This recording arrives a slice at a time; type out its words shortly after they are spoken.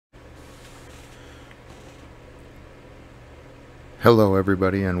Hello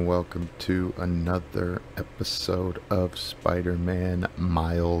everybody and welcome to another episode of Spider-Man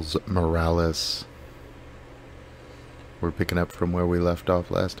Miles Morales. We're picking up from where we left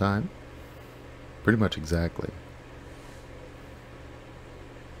off last time. Pretty much exactly.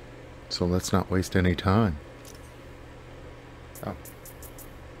 So let's not waste any time. Oh,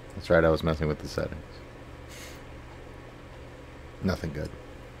 that's right, I was messing with the settings. Nothing good.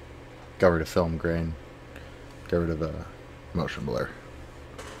 Got rid of film grain. Got rid of motion blur.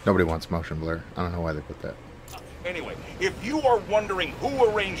 Nobody wants motion blur. I don't know why they put that. Anyway, if you are wondering who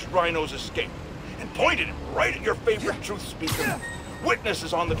arranged Rhino's escape and pointed it right at your favorite truth speaker,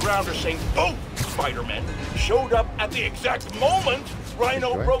 witnesses on the ground are saying both Spider-Men showed up at the exact moment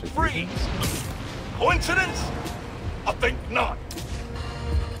Rhino broke free. Coincidence? I think not.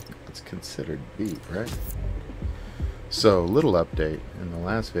 It's considered beat, right? So, little update. In the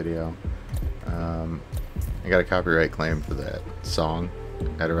last video, I got a copyright claim for that song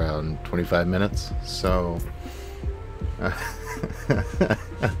at around 25 minutes. So,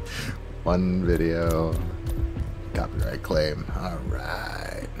 one video, copyright claim.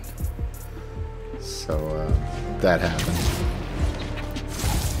 Alright. So, that happened.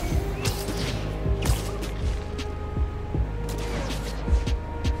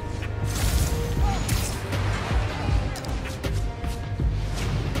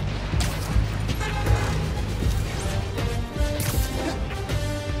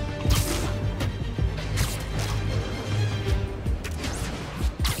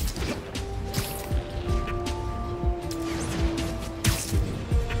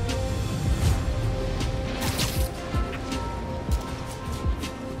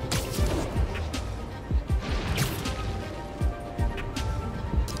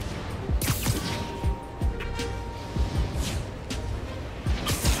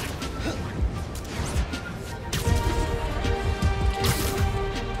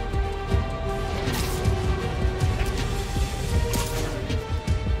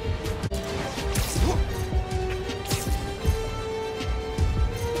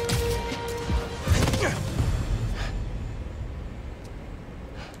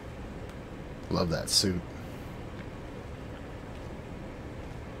 Love that suit.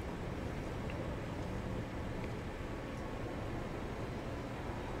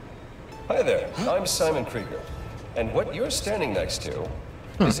 Hi there, I'm Simon Krieger, and what you're standing next to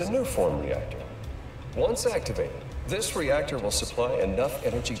is a new form reactor. Once activated, this reactor will supply enough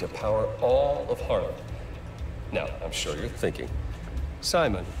energy to power all of Harlem. Now, I'm sure you're thinking,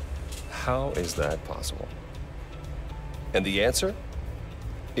 Simon, how is that possible? And the answer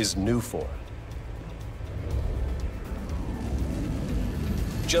is new form.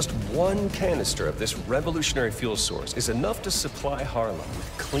 Just one canister of this revolutionary fuel source is enough to supply Harlem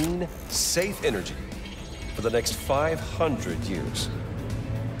with clean, safe energy for the next 500 years.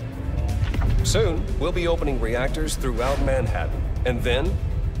 Soon, we'll be opening reactors throughout Manhattan, and then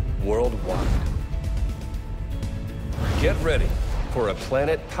worldwide. Get ready for a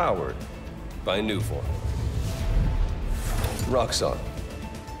planet powered by Nuform. Roxxon,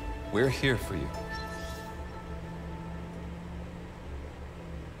 we're here for you.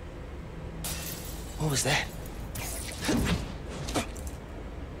 What was that?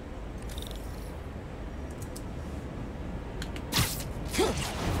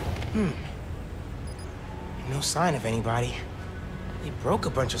 No sign of anybody. They broke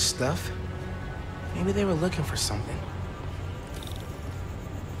a bunch of stuff. Maybe they were looking for something.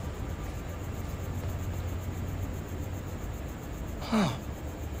 Huh.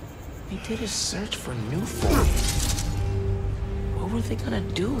 They did a search for Nuform. What were they gonna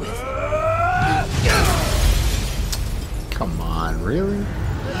do with it? Come on, really?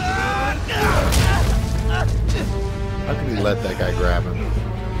 How could he let that guy grab him?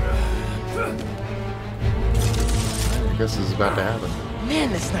 I guess this is about to happen.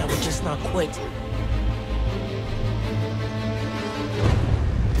 Man, this night would just not quit.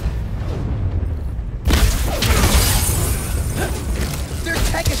 Their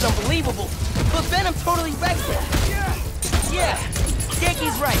tech is unbelievable, but Venom totally wrecked it. Yeah,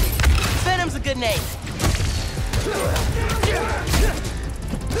 Yankee's right. Venom's a good name.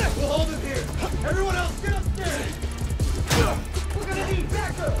 We'll hold him here. Everyone else, get upstairs. We're gonna need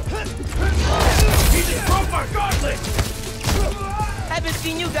backup. He just broke my gauntlet. Haven't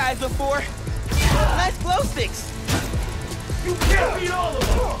seen you guys before. Nice glow sticks. You can't beat all of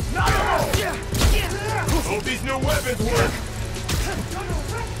them. Not all. Hope these new weapons work.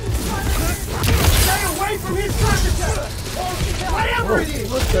 Stay away from his projectile. Whatever it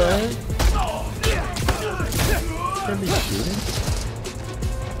is. What the heck? Can be shooting?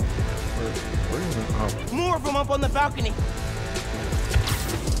 Where is it? Oh. More of them up on the balcony.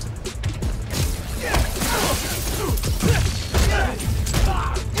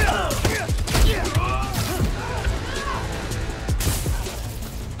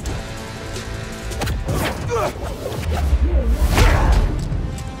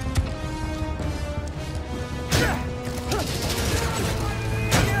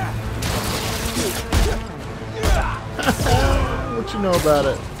 What you know about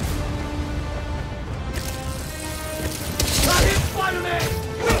it?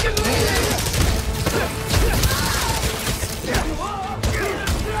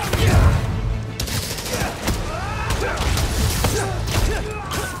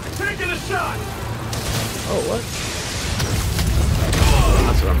 Taking a shot. Oh, what?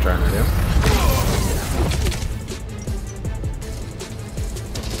 That's what I'm trying to do.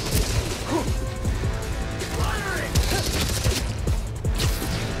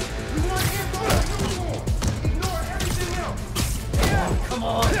 Come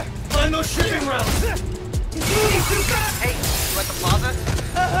on, find those shipping routes. Hey, you at the plaza?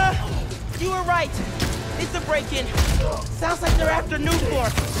 You were right. It's a break-in. Sounds like they're after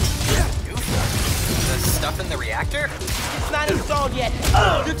Newport. The stuff in the reactor? It's not installed yet.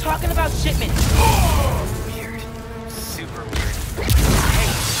 You're talking about shipment. Weird. Super weird. Hey,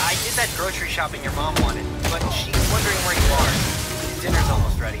 I did that grocery shopping your mom wanted, but she's wondering where you are. Dinner's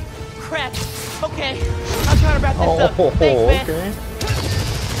almost ready. Crap. Okay, I'll try to wrap this up. Oh, Thanks, man. okay.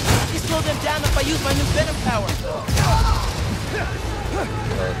 You slow them down if I use my new venom power.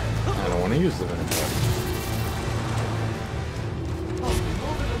 I don't want to use the venom power.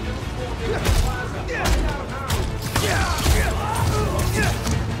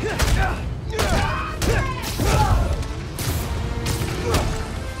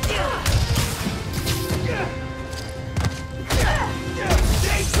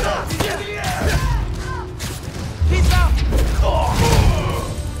 Peace out.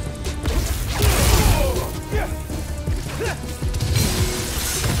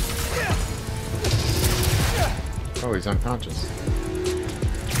 Oh, he's unconscious.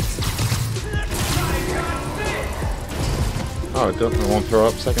 Oh, it won't throw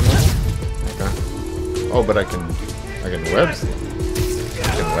up second level? Okay. Oh, but I can web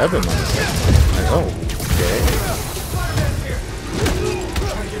him on the second level. Oh, okay.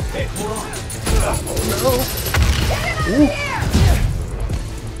 No. Ooh.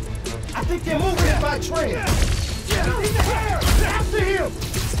 I think they're moving it by train. After him.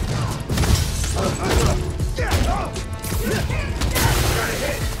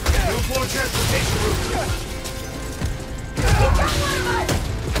 Newport transportation route.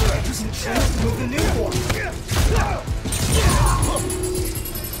 Using trains to move the Newport.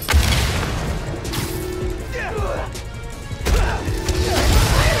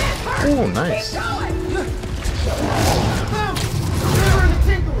 Oh, nice.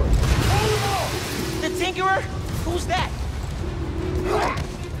 The Tinkerer? Who's that?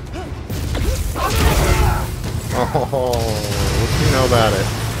 Oh, what do you know about it?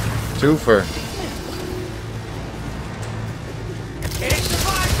 Twofer. Can't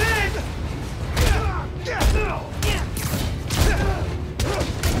survive this!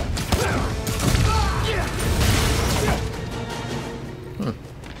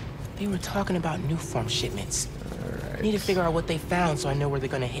 They were talking about new farm shipments. Alright. Need to figure out what they found so I know where they're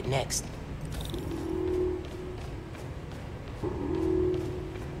gonna hit next.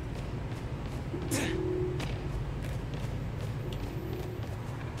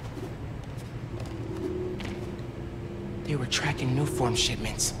 They were tracking new form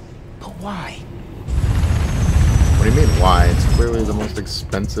shipments. But why? What do you mean, why? It's clearly the most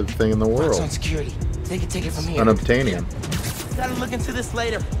expensive thing in the Mark's on world. security. They can take it from here. Unobtainium. Gotta look into this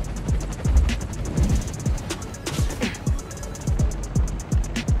later.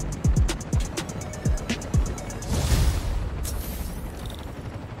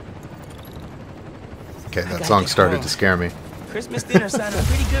 Okay, that gotta song get started home. to scare me. Christmas dinner sounded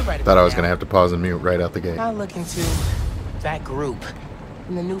pretty good right Thought about I was now. gonna have to pause and mute right out the gate. I'll look into that group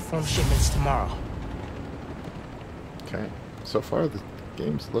and the new form shipments tomorrow. Okay, so far the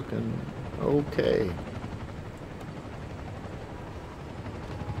game's looking okay.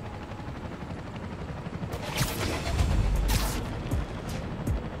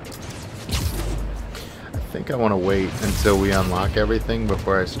 I think I want to wait until we unlock everything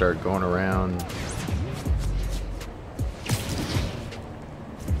before I start going around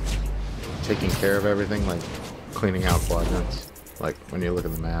taking care of everything, like cleaning out quadrants. Like when you look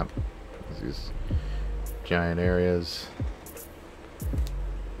at the map, there's these giant areas.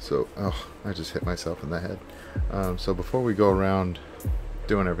 So, oh, I just hit myself in the head. So before we go around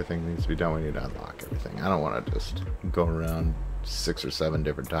doing everything that needs to be done, we need to unlock everything. I don't want to just go around 6 or 7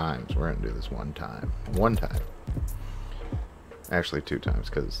 different times. We're gonna do this one time. One time. Actually 2 times,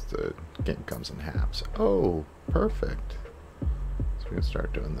 because the game comes in halves. Oh, perfect. So we're gonna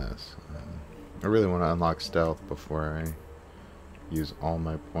start doing this. I really want to unlock stealth before I use all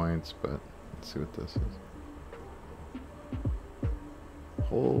my points, but let's see what this is.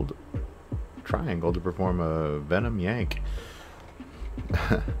 Hold triangle to perform a venom yank.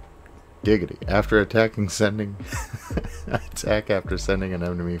 Giggity. After attacking, sending attack after sending an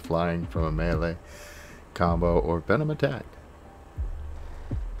enemy flying from a melee combo or venom attack.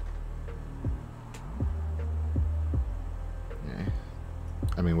 Okay.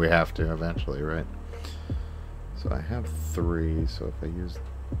 I mean, we have to eventually, right? So I have 3, so if I use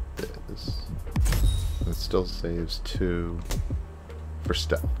this, it still saves 2 for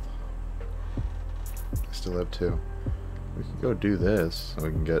stealth. I still have 2. We can go do this so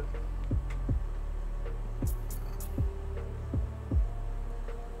we can get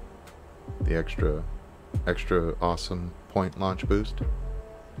the extra awesome point launch boost.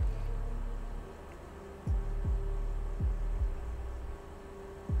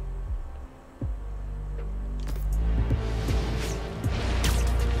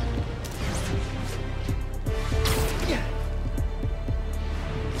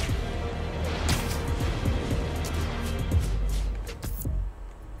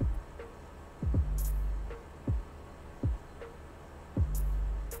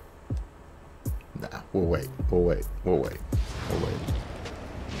 We'll wait. We'll wait. We'll wait. We'll wait.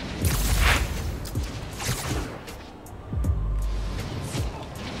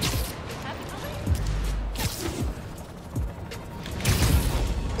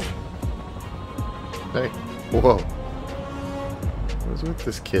 Hey. Whoa. What's with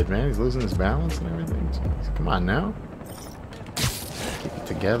this kid, man? He's losing his balance and everything. Jeez, come on now. Keep it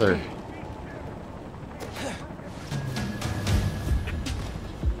together.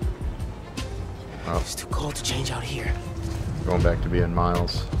 Oh. It's too cold to change out here. Going back to being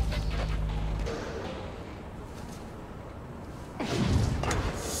Miles.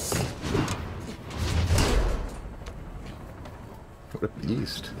 What a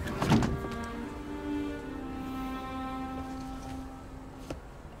beast.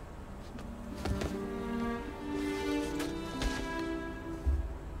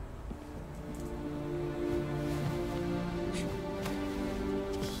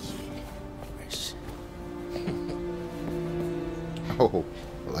 Oh,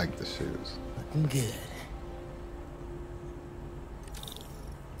 I like the shoes. Looking good.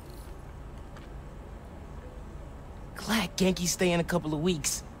 Glad Genki's staying a couple of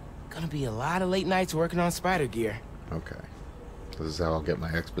weeks. Gonna be a lot of late nights working on spider gear. Okay. This is how I'll get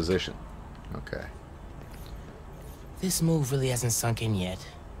my exposition. Okay. This move really hasn't sunk in yet.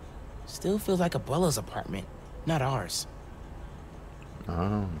 Still feels like Abuela's apartment, not ours.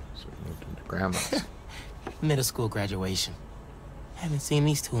 Oh, so we moved into Grandma's. Middle school graduation. Haven't seen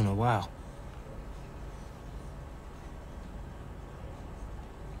these two in a while.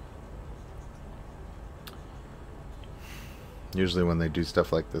 Usually when they do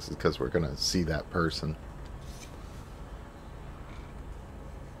stuff like this is because we're going to see that person.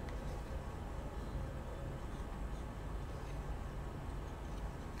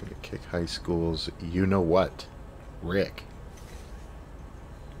 Gonna kick high school's you-know-what, Rick.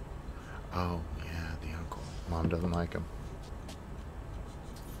 Oh, yeah, the uncle. Mom doesn't like him.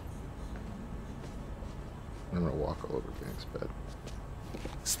 I'm gonna walk all over Gang's bed.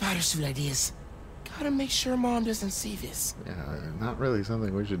 Spider suit ideas. Gotta make sure Mom doesn't see this. Yeah, not really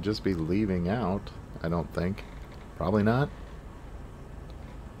something we should just be leaving out, I don't think. Probably not.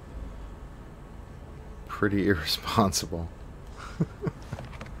 Pretty irresponsible.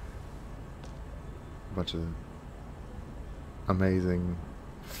 Bunch of amazing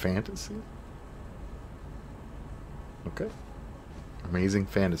fantasy. Okay. Amazing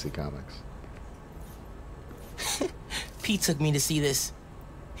fantasy comics. Pete took me to see this.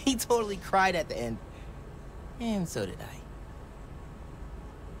 He totally cried at the end. And so did I.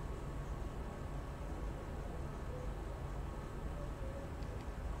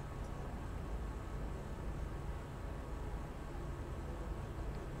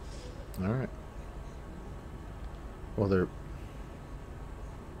 All right. Well, they're...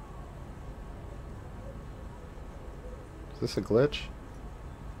 Is this a glitch?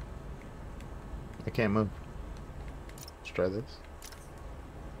 I can't move. Let's try this.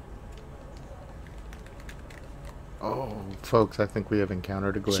 Oh, folks, I think we have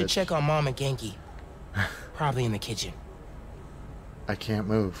encountered a glitch. Should check on Mom and Genki. Probably in the kitchen. I can't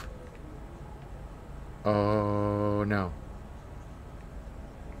move. Oh, no.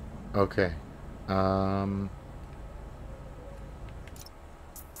 Okay.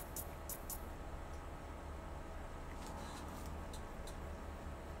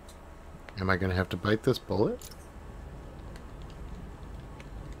 Am I gonna have to bite this bullet?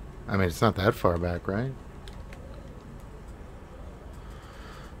 I mean, it's not that far back, right?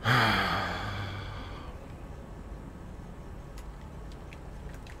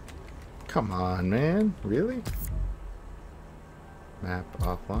 Come on, man. Really? Map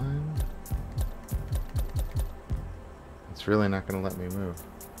offline. It's really not going to let me move.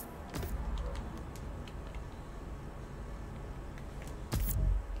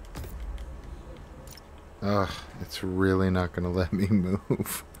 Ugh, it's really not going to let me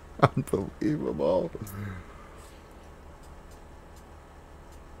move. Unbelievable.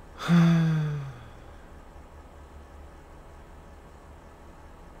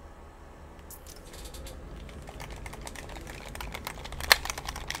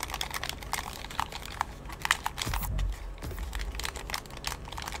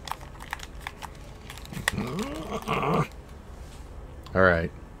 All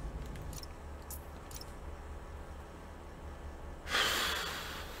right.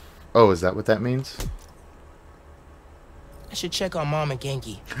 Oh, is that what that means? I should check on Mom and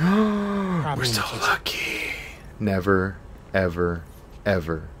Genki. We're so lucky. Never, ever,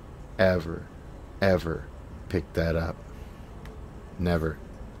 ever, ever, ever pick that up. Never.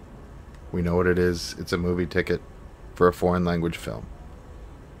 We know what it is. It's a movie ticket for a foreign language film.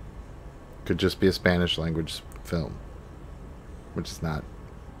 Could just be a Spanish language film, which is not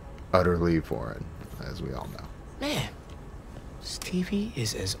utterly foreign, as we all know. Man, this TV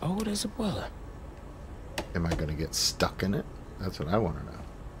is as old as Abuela. Am I going to get stuck in it? That's what I want to know.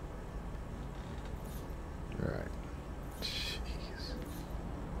 Alright. Jeez.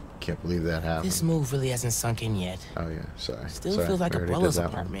 Can't believe that happened. This move really hasn't sunk in yet. Oh, yeah. Sorry. Still Sorry. feels like We already did Abuela's that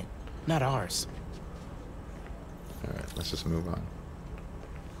one. apartment, not ours. Alright, let's just move on.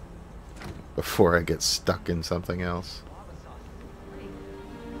 Before I get stuck in something else.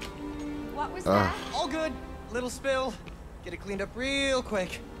 What was that? All good. Little spill. Get it cleaned up real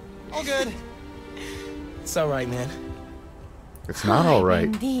quick. All good. It's alright, man. It's not alright.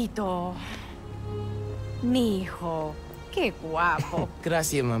 Bendito. Mi hijo. Qué guapo.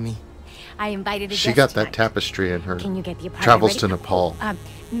 Gracias, mami. I invited a She guest got that tonight. tapestry in her. Can you get the apartment Travels ready? to Nepal.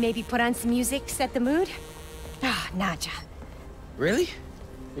 Maybe put on some music, set the mood? Ah, Naja. Really?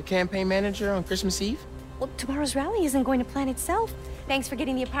 Your campaign manager on Christmas Eve? Well, tomorrow's rally isn't going to plan itself. Thanks for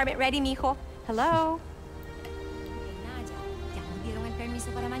getting the apartment ready, mijo. Hello? Naja, ya nos dieron el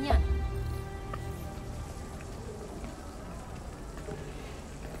permiso para mañana.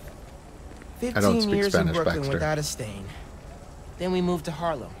 I don't 15 speak years Spanish, in Brooklyn Baxter. without a stain. Then we moved to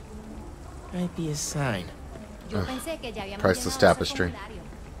Harlem. Might be a sign. Yo pensé que ya habíamos Priceless llenado ese tapestry. formulario.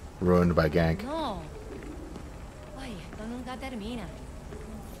 Ruined by gank. No. Ay, esto nunca termina.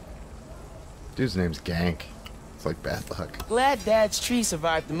 Dude's name's Gank. It's like bad luck. Glad Dad's tree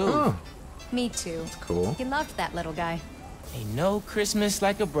survived the move. Oh, Me too. cool. He loved that little guy. Ain't no Christmas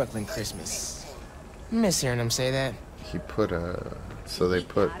like a Brooklyn Christmas. Miss hearing him say that. He put a... So they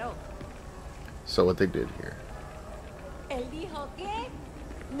put... Claro. So what they did here. Él dijo que...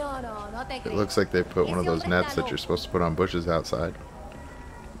 No, no te It creo. looks like they put one of those Ese hombre nets está that you're loco. supposed to put on bushes outside.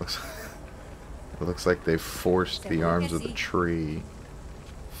 It looks like they forced the arms of the tree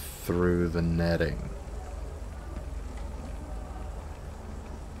through the netting.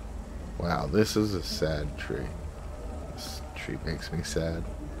 Wow, this is a sad tree. This tree makes me sad.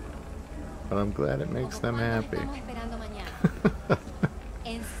 But I'm glad it makes them happy. Estamos esperando mañana.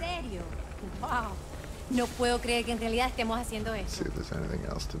 ¿En serio? Wow. No puedo creer que en realidad estemos haciendo See esto. if there's anything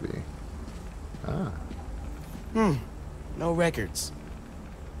else to be. Ah, No records.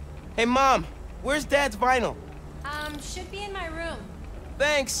 Hey, Mom, where's Dad's vinyl? Should be in my room.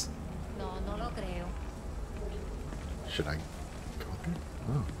 Thanks. No, no lo creo. should I go there?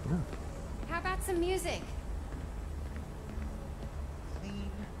 Oh, yeah. How about some music?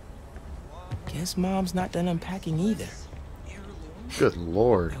 Guess Mom's not done unpacking either. Good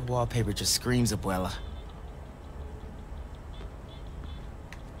lord. That wallpaper just screams Abuela.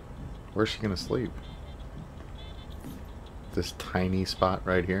 Where's she gonna sleep? This tiny spot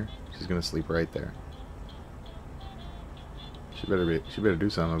right here? She's gonna sleep right there. She better do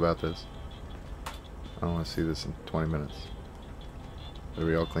something about this. I don't want to see this in 20 minutes. Better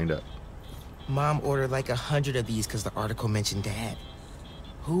be all cleaned up. Mom ordered like 100 of these because the article mentioned Dad.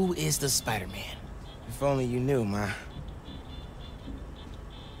 Who is the Spider-Man? If only you knew, Ma.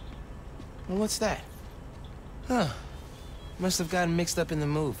 Well, what's that? Huh. Must have gotten mixed up in the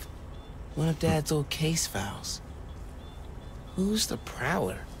move. One of Dad's old case files. Who's the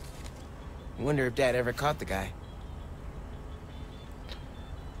Prowler? I wonder if Dad ever caught the guy.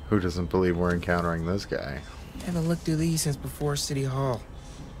 Who doesn't believe we're encountering this guy? Haven't looked through these since before City Hall.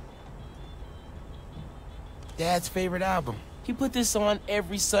 Dad's favorite album. He put this on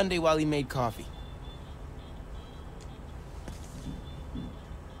every Sunday while he made coffee.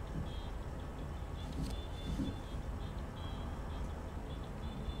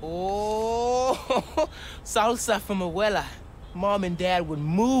 Oh, salsa from abuela. Mom and Dad would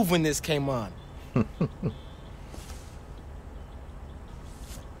move when this came on.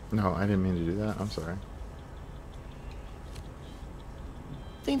 No, I didn't mean to do that. I'm sorry.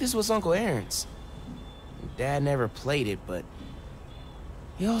 I think this was Uncle Aaron's. Dad never played it, but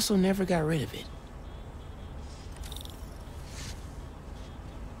he also never got rid of it.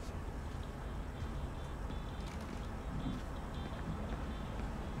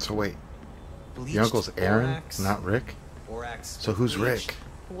 So wait, Bleached your uncle's Aaron, borax. not Rick? Borax. So who's bleach. Rick?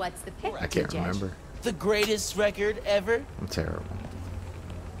 What's the picture, I can't Judge? remember. The greatest record ever? I'm terrible.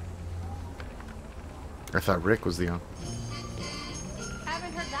 I thought Rick was the uncle.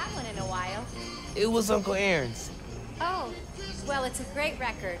 Haven't heard that one in a while. It was Uncle Aaron's. Oh, well, it's a great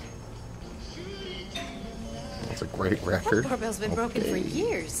record. It's a great record. That doorbell's been broken for Okay.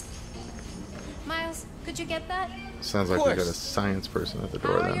 years. Miles, could you get that? Sounds like we got a course. science person at the How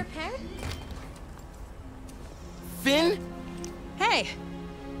door are your then. parents? Finn? Hey,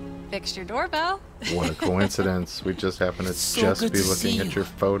 fixed your doorbell. What a coincidence. We just happen to So just good be to looking see at you. your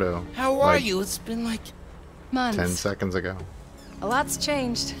photo. How are like you? It's been like... Months. 10 seconds ago. A lot's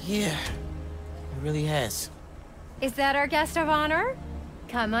changed. Yeah, it really has. Is that our guest of honor?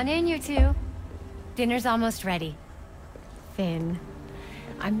 Come on in, you two. Dinner's almost ready. Finn,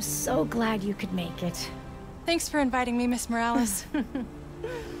 I'm so glad you could make it. Thanks for inviting me, Miss Morales.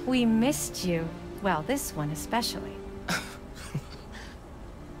 We missed you. Well, this one especially.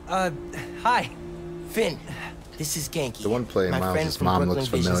 Hi. Finn, this is Genki. The one playing my Miles' friend from mom Brooklyn looks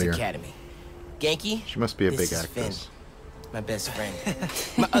Visions familiar. Academy. Genki? She must be a this big is actress. Finn, my best friend.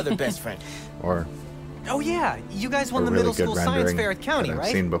 My other best friend. Or Oh yeah, you guys won a the really middle good school science rendering fair at County, that I've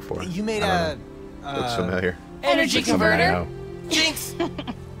right? seen before. You made I a. don't looks familiar. Energy Like someone I converter? know. Jinx!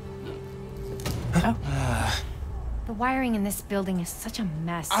 The wiring in this building is such a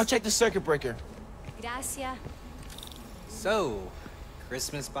mess. I'll check the circuit breaker. Gracias. So,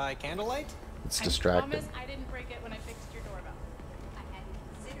 Christmas by candlelight? It's distracting. I didn't break it when I fixed your doorbell. I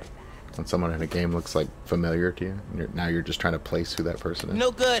hadn't considered that. When someone in a game looks like familiar to you, and now you're just trying to place who that person is.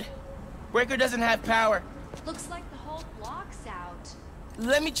 No good. Breaker doesn't have power. Looks like the whole block's out.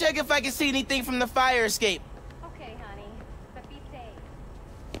 Let me check if I can see anything from the fire escape. Okay, honey. But be safe.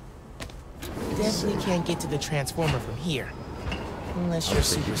 Definitely can't get to the transformer from here. Unless you're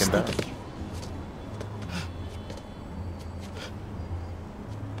think super you can sticky.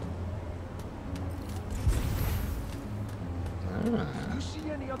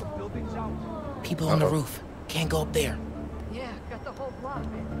 People on the roof. Can't go up there. Yeah, got the whole block.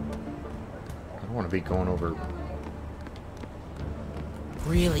 I don't want to be going over.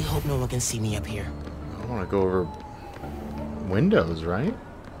 Really hope no one can see me up here. I don't want to go over windows, right?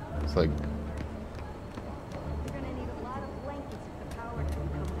 It's like We're gonna need a lot of blankets if the power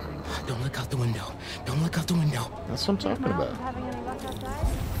doesn't come. Don't look out the window. Don't look out the window. that's what I'm talking about. Having any luck outside?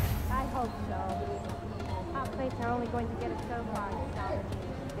 I hope so. Hot plates are only going to get us so far in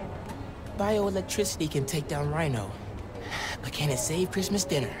salvaging dinner. Bioelectricity can take down Rhino. But can it save Christmas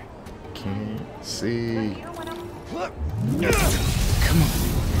dinner? Can't see. Come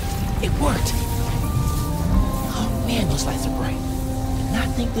on. It worked. Oh man, those lights are bright. Did not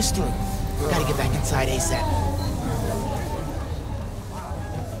think this through. Gotta get back inside ASAP.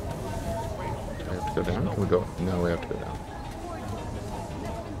 Do we have to go down? Can we go? No, we have to go down.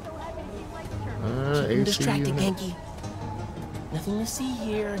 I'm AC distracted, unit. Genki. Nothing to see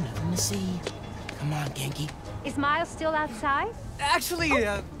here, nothing to see. Come on, Genki. Is Miles still outside? Actually,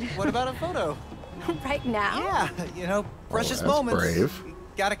 what about a photo? Right now? Yeah, you know, precious that's moments. brave.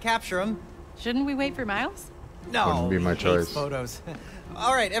 Gotta capture them. Shouldn't we wait for Miles? No, Wouldn't be my he hates choice. Photos.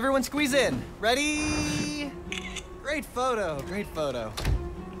 All right, everyone, squeeze in. Ready? Great photo. Great photo.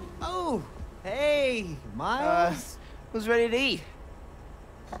 Oh, hey, Miles. Who's ready to eat?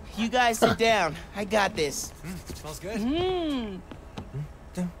 You guys sit down. I got this. Smells good.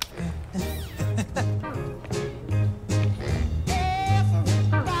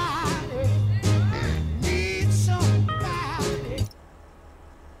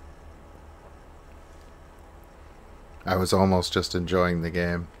 I was almost just enjoying the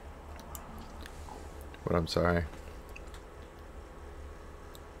game. But I'm sorry.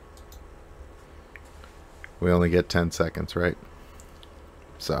 We only get 10 seconds, right?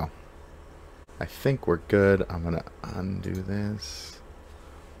 So, I think we're good. I'm gonna undo this.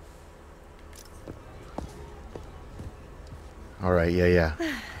 Alright, yeah.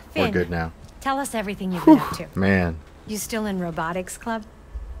 We're Finn. good now. Tell us everything you've been up to. Man. You still in robotics club?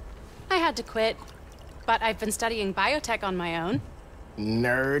 I had to quit, but I've been studying biotech on my own.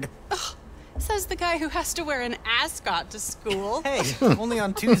 Nerd. Ugh, says the guy who has to wear an ascot to school. Hey, only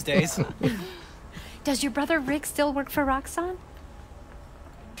on Tuesdays. Does your brother Rick still work for Roxxon?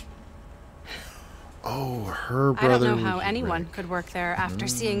 Oh, her I don't brother. know how was anyone Rick. could work there after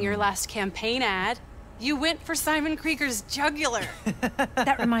seeing your last campaign ad. You went for Simon Krieger's jugular.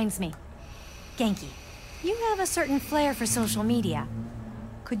 That reminds me. Genki, you have a certain flair for social media.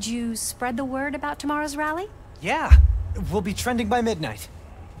 Could you spread the word about tomorrow's rally? Yeah, we'll be trending by midnight.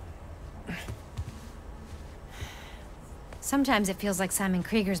 Sometimes it feels like Simon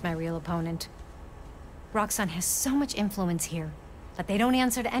Krieger's my real opponent. Roxxon has so much influence here, but they don't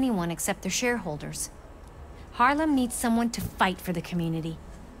answer to anyone except their shareholders. Harlem needs someone to fight for the community.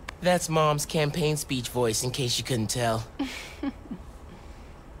 That's Mom's campaign speech voice, in case you couldn't tell.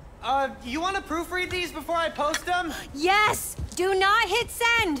 You want to proofread these before I post them? Yes! Do not hit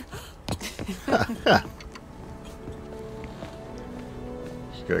send!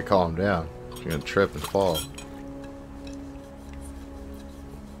 She's gonna calm him down. She's gonna trip and fall.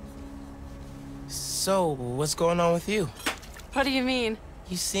 So, what's going on with you? What do you mean?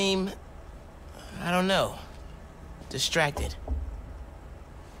 You seem... I don't know. Distracted.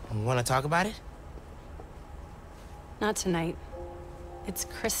 Want to talk about it? Not tonight. It's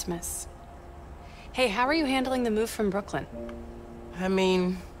Christmas. Hey, how are you handling the move from Brooklyn? I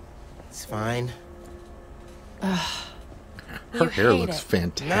mean... It's fine. Her You hair hate looks it.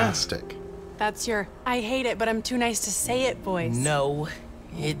 fantastic. That's your I hate it, but I'm too nice to say it voice. No,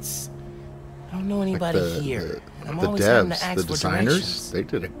 it's... I don't know anybody here. I'm The always having to devs, ask the for designers, directions. they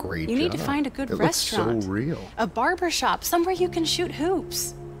did a great You job. need to find a good it restaurant. looks so real. A barber shop, somewhere you can shoot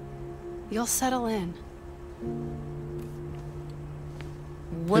hoops. You'll settle in.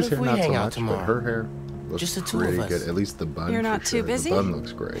 What His if hair we not hang so out much, tomorrow? But her hair looks Just the two of pretty us. good. At least the bun. You're for not too sure. busy? The bun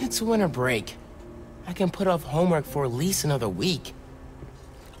looks great. It's winter break. I can put off homework for at least another week.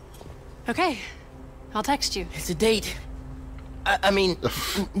 Okay, I'll text you. It's a date. I mean,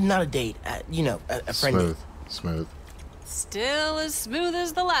 not a date. You know, a friend date. Smooth. Still as smooth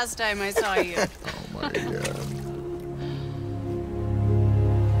as the last time I saw you. Oh my god.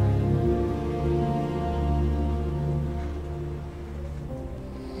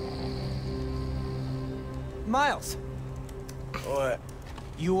 Miles, What?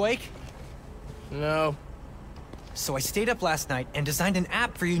 you awake? No. So I stayed up last night and designed an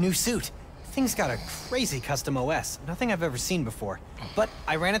app for your new suit. Thing's got a crazy custom OS, nothing I've ever seen before. But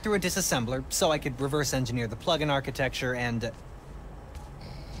I ran it through a disassembler so I could reverse engineer the plugin architecture and...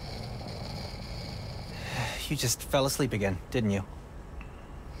 You just fell asleep again, didn't you?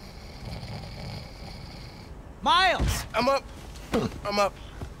 Miles! I'm up. I'm up.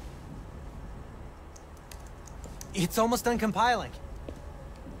 It's almost done compiling.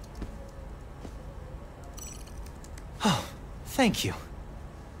 Oh, thank you.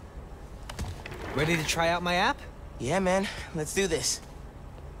 Ready to try out my app? Yeah, man. Let's do this.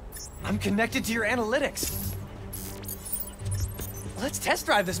 I'm connected to your analytics. Let's test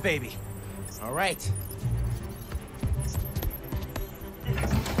drive this baby. All right.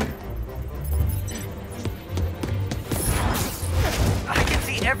 I can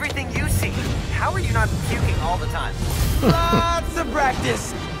see everything you see. How are you not puking all the time? Lots of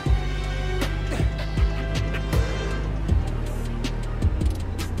practice.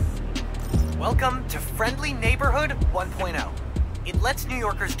 Welcome to Friendly Neighborhood 1.0. It lets New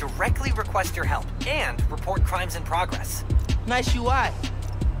Yorkers directly request your help and report crimes in progress. Nice UI.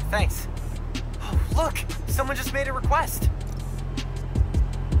 Thanks. Oh, look! Someone just made a request.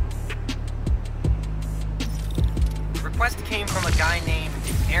 The request came from a guy named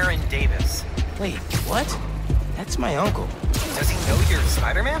Aaron Davis. Wait, what? That's my uncle. Does he know you're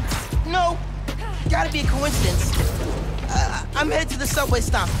Spider-Man? No! Gotta be a coincidence. I'm headed to the subway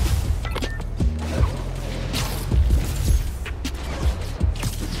stop.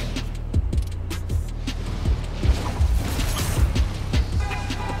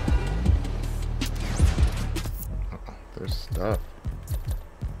 There's stuff.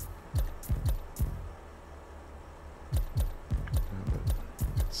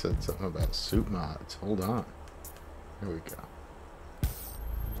 It said something about suit mods. Hold on. Here we go.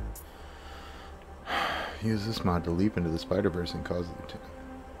 Use this mod to leap into the Spider-Verse and cause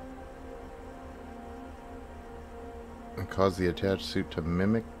the attached suit to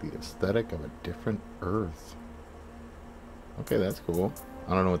mimic the aesthetic of a different Earth. Okay, that's cool.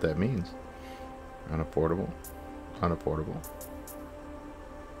 I don't know what that means. Unaffordable. Unaffordable.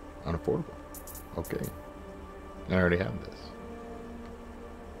 Unaffordable. Okay. I already have this.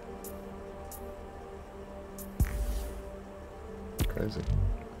 crazy.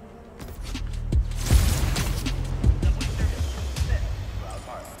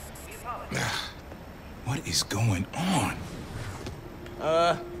 What is going on?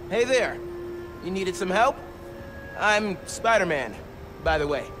 Hey there. You needed some help? I'm Spider-Man, by the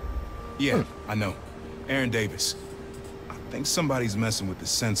way. Yeah, I know. Aaron Davis. I think somebody's messing with the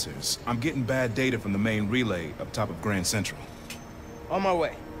sensors. I'm getting bad data from the main relay up top of Grand Central. On my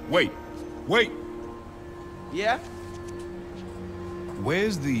way. Wait! Wait! Yeah?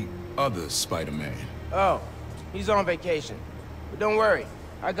 Where's the other Spider-Man? Oh, he's on vacation. But don't worry,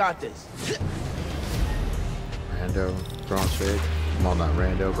 I got this. Rando, throwing shade. Well, not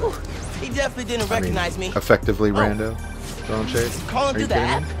Rando, but He definitely didn't recognize me. effectively Rando, throwing shade. Calling Are you through the kidding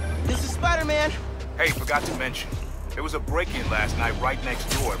app? me? This is Spider-Man. Hey, forgot to mention. There was a break-in last night right next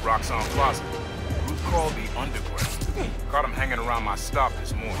door at Roxxon Plaza. Group called the Underground. Caught him hanging around my stop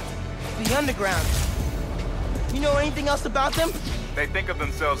this morning. The Underground. You know anything else about them? They think of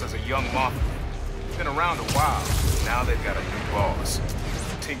themselves as a young mafia. Been around a while. Now they've got a new boss.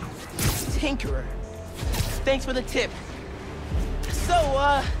 Tinkerer. Tinkerer. Thanks for the tip.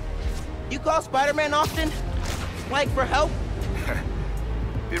 So, you call Spider-Man often? Like, for help?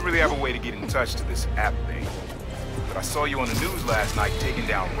 Didn't really have a way to get in touch to this app thing. But I saw you on the news last night taking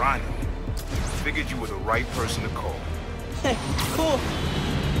down Rhino. Figured you were the right person to call. Cool.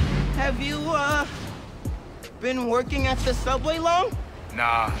 Have you, been working at the subway long?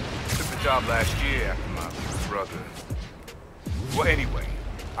 Nah, took the job last year after my brother. Well, anyway,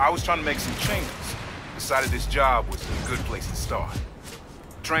 I was trying to make some changes. Decided this job was a good place to start.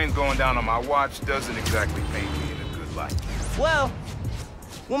 Trains going down on my watch doesn't exactly paint me in a good light. Well,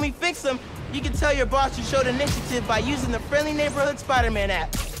 when we fix them, you can tell your boss you showed initiative by using the Friendly Neighborhood Spider-Man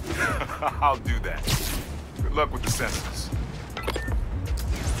app. I'll do that. Good luck with the sensors.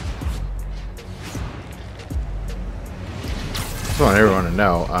 Just want everyone to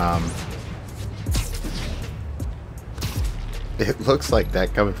know, it looks like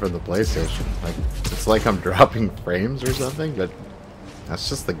that coming from the PlayStation. Like, it's like I'm dropping frames or something, but that's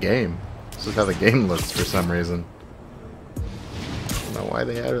just the game. This is how the game looks for some reason. I don't know why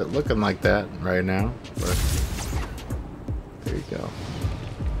they have it looking like that right now, but there you go.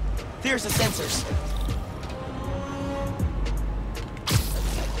 There's the sensors.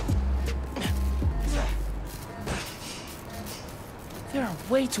 There are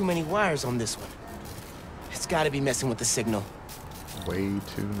way too many wires on this one. It's gotta be messing with the signal. Way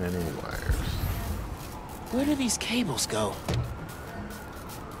too many wires. Where do these cables go?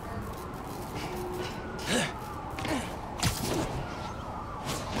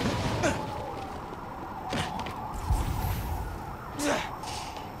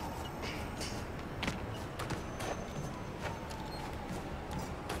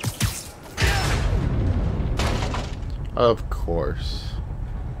 Of course.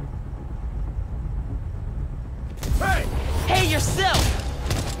 Hey! Hey, yourself!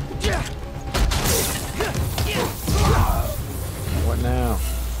 What now?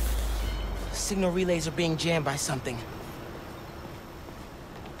 Signal relays are being jammed by something.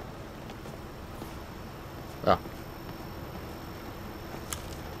 Oh.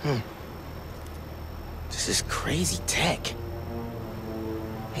 This is crazy tech.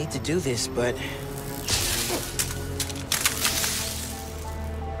 Hate to do this, but...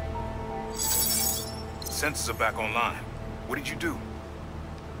 Sensors are back online. What did you do?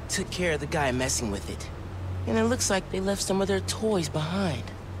 Took care of the guy messing with it. And it looks like they left some of their toys behind.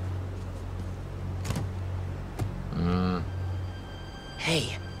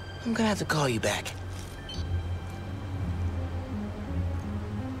 Hey, I'm gonna have to call you back.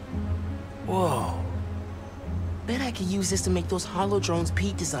 Whoa. Bet I could use this to make those holo drones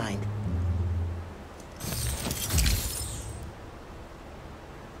Pete designed.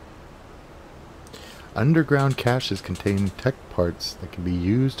 Underground caches contain tech parts that can be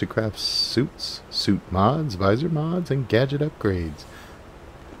used to craft suits, suit mods, visor mods, and gadget upgrades.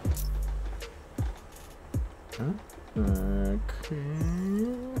 Okay,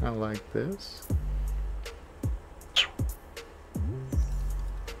 I like this.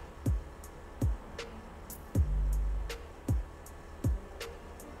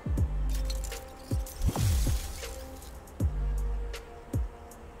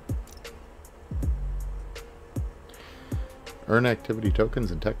 Earn activity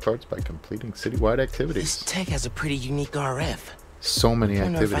tokens and tech parts by completing citywide activities. This tech has a pretty unique RF. So many I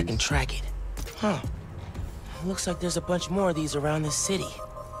wonder activities. if I can track it. Huh. Looks like there's a bunch more of these around this city.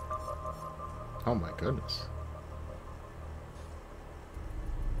 Oh my goodness.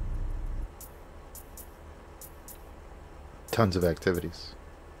 Tons of activities.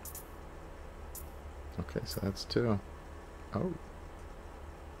 Okay, so that's two. Oh,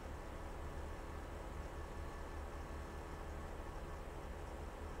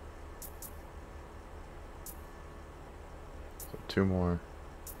 2 more.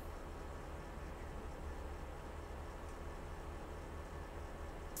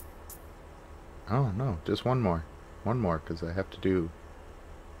 Oh no, just 1 more. 1 more, because I have to do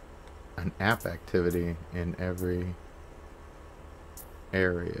an app activity in every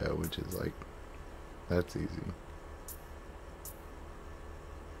area, which is like, that's easy.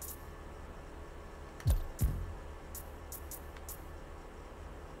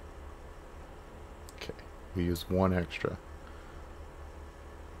 Okay, we use 1 extra.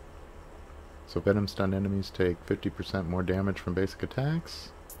 So venom stun enemies take 50% more damage from basic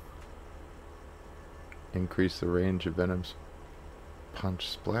attacks. Increase the range of Venom's punch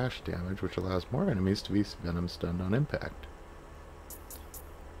splash damage, which allows more enemies to be Venom stunned on impact.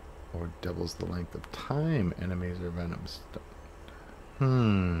 Or doubles the length of time enemies are Venom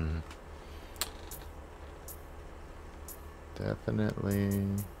stunned. Definitely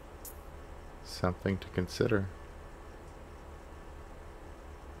something to consider.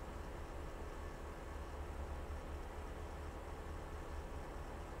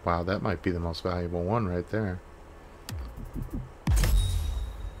 Wow, that might be the most valuable one right there.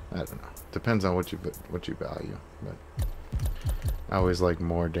 I don't know. Depends on what you value, but I always like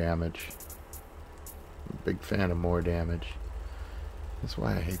more damage. I'm a big fan of more damage. That's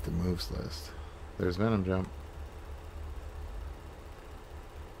why I hate the moves list. There's Venom Jump.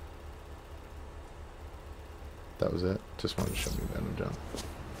 That was it. Just wanted to show me Venom Jump.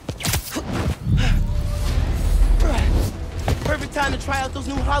 Perfect time to try out those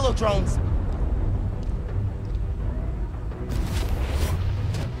new holo drones.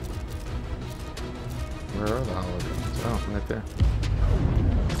 Where are the holo drones? Oh, right there.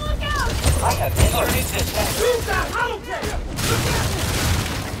 Look out! I have injured system. Use that holo.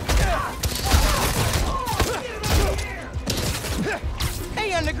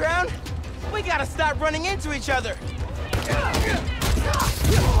 Hey, Underground. We gotta stop running into each other.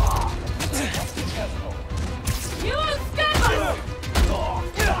 You escape!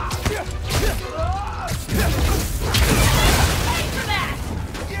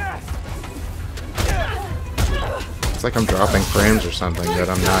 It's like I'm dropping frames or something, that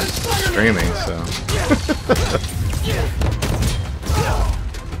I'm not streaming, so.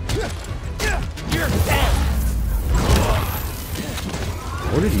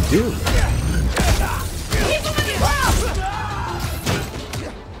 What did he do?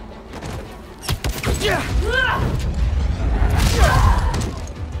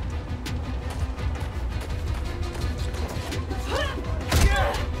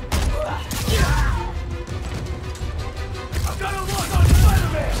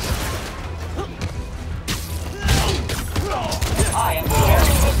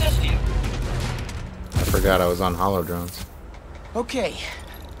 I forgot I was on holo drones. Okay.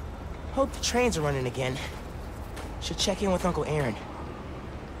 Hope the trains are running again. Should check in with Uncle Aaron.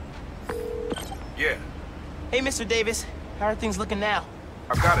 Yeah. Hey, Mr. Davis. How are things looking now?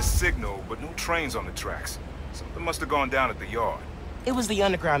 I've got a signal, but no trains on the tracks. Something must have gone down at the yard. It was the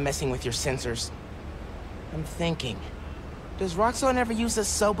Underground messing with your sensors. I'm thinking. Does Roxxon ever use the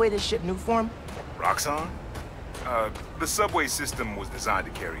subway to ship new form? Roxxon? The subway system was designed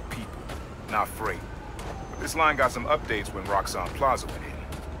to carry people, not freight. But this line got some updates when Roxxon Plaza went in.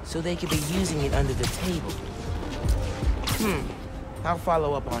 So they could be using it under the table. I'll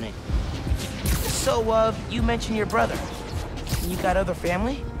follow up on it. So, you mentioned your brother. You got other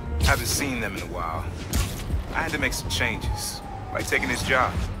family? Haven't seen them in a while. I had to make some changes, like taking his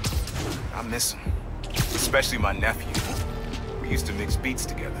job. I miss him, especially my nephew. We used to mix beats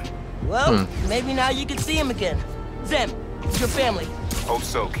together. Well, maybe now you can see him again. Zem, your family. Hope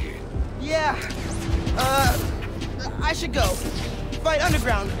so, kid. Yeah. I should go. Fight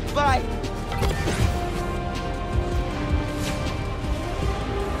Underground. Bye.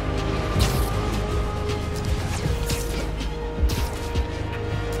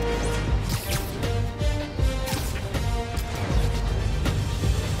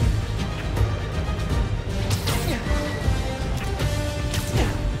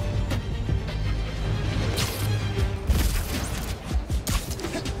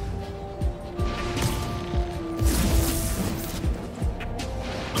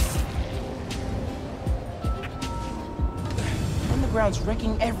 Underground's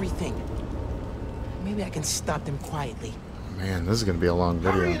wrecking everything. Maybe I can stop them quietly. Man, this is gonna be a long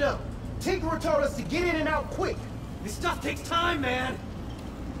video. Hurry it up! Tinkerer told us to get in and out quick. This stuff takes time, man.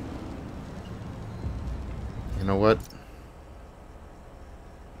 You know what?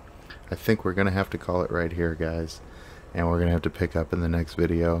 I think we're gonna have to call it right here, guys, and we're gonna have to pick up in the next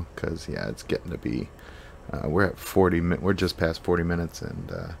video, because yeah, it's getting to be we're at 40 minutes. We're just past 40 minutes,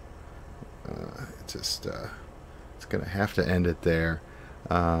 and it's it's going to have to end it there.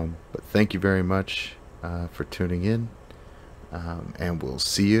 But thank you very much for tuning in, and we'll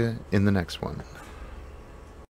see you in the next one.